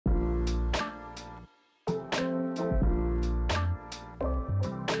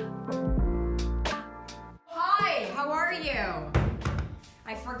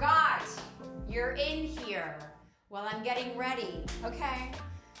You're in here while I'm getting ready, okay?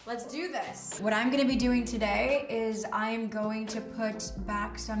 Let's do this. What I'm gonna be doing today is I'm going to put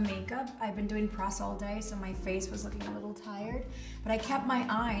back some makeup. I've been doing press all day, so my face was looking a little tired, but I kept my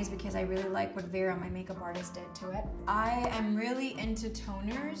eyes because I really like what Vera, my makeup artist, did to it. I am really into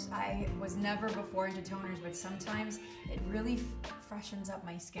toners. I was never before into toners, but sometimes it really freshens up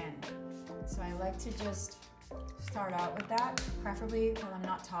my skin. So I like to just start out with that, preferably while I'm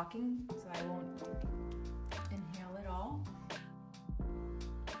not talking, so I won't inhale it all.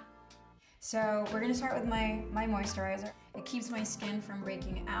 So we're gonna start with my moisturizer. It keeps my skin from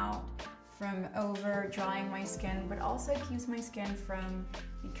breaking out, from over drying my skin, but also it keeps my skin from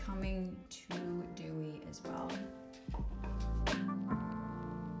becoming too dewy as well.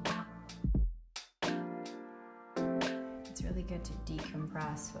 It's really good to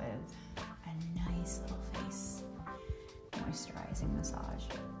decompress with a nice little face moisturizing massage.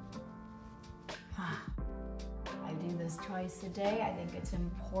 I do this twice a day. I think it's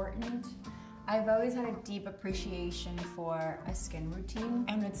important. I've always had a deep appreciation for a skin routine,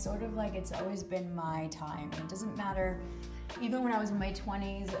 and it's sort of like it's always been my time. It doesn't matter, even when I was in my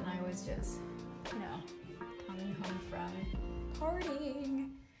 20s and I was just, you know, coming home from partying,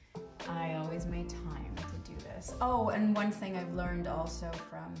 I always made time to do this. Oh, and one thing I've learned also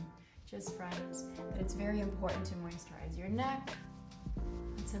from just friends, that it's very important to moisturize your neck.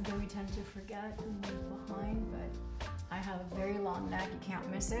 It's something we tend to forget and leave behind, but I have a very long neck, you can't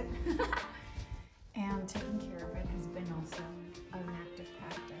miss it. And taking care of it has been also an active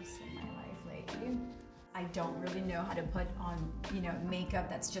practice in my life lately. I don't really know how to put on, you know, makeup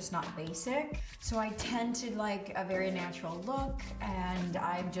that's just not basic. So I tend to like a very natural look, and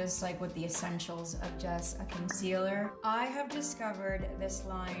I'm just like with the essentials of just a concealer. I have discovered this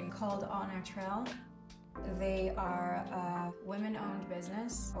line called Au Naturel. They are a women-owned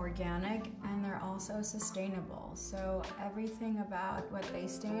business, organic, and they're also sustainable. So everything about what they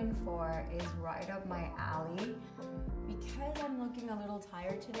stand for is right up my alley. Because I'm looking a little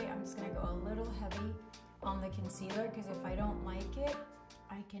tired today, I'm just gonna go a little heavy on the concealer, because if I don't like it,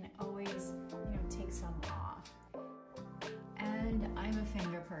 I can always, you know, take some off. And I'm a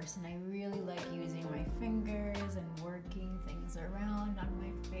finger person. I really like using my fingers and working things around on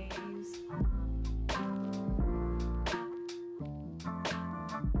my face.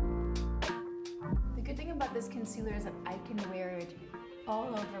 The good thing about this concealer is that I can wear it all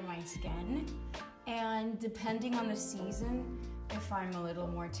over my skin, and depending on the season, if I'm a little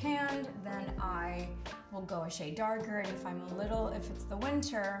more tanned, then I will go a shade darker, and if it's the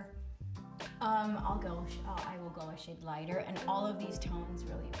winter, I will go a shade lighter, and all of these tones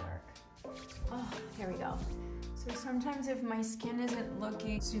really work. Oh, here we go. So sometimes if my skin isn't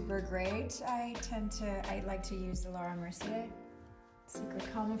looking super great, I like to use the Laura Mercier Secret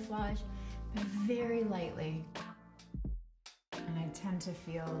Camouflage, but very lightly. And I tend to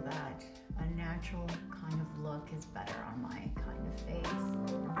feel that a natural kind of look is better on my kind of face.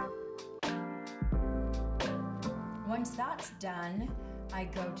 Once that's done, I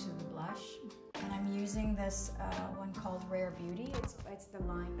go to the blush, and I'm using this one called Rare Beauty. It's the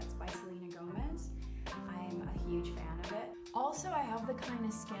line that's by Selena Gomez. I'm a huge fan of it. Also, I have the kind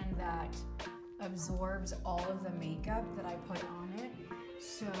of skin that absorbs all of the makeup that I put on it.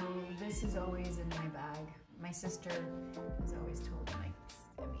 So this is always in my bag. My sister has always told me,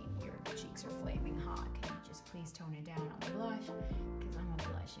 I mean, your cheeks are flaming hot. Can you just please tone it down on the blush? Because I'm a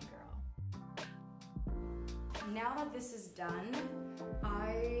blushy girl. Now that this is done,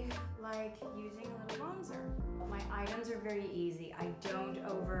 I like using a little bronzer. My items are very easy. I don't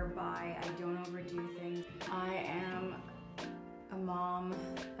overbuy, I don't overdo things. I am a mom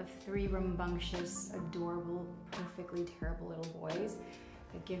of 3 rambunctious, adorable, perfectly terrible little boys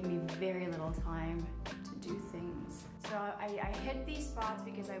that give me very little time to do things. So I hit these spots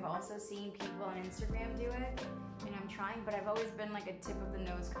because I've also seen people on Instagram do it, and I'm trying, but I've always been like a tip of the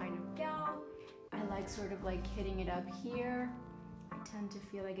nose kind of gal. I like sort of like hitting it up here. I tend to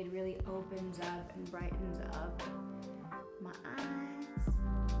feel like it really opens up and brightens up my eyes.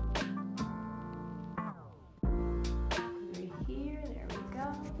 Right here, there we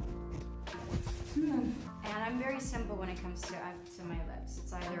go. And I'm very simple when it comes to my lips.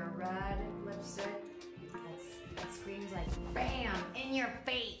 It's either a red lipstick that screams like BAM! In your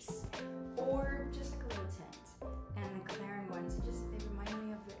face! Or just like a little tint. And the Clarin ones, they remind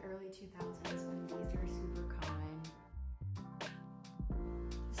me of the early 2000s when these were super common.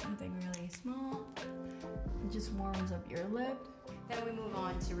 Something really small. It just warms up your lip. Then we move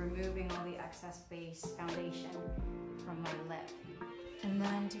on to removing all the excess base foundation from my lip. And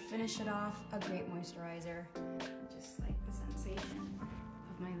then to finish it off, a great moisturizer. I just like the sensation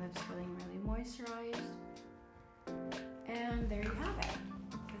of my lips feeling really moisturized. And there you have it.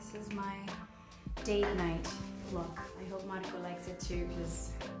 This is my date night look. I hope Marco likes it too,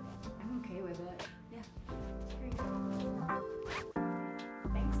 because I'm okay with it.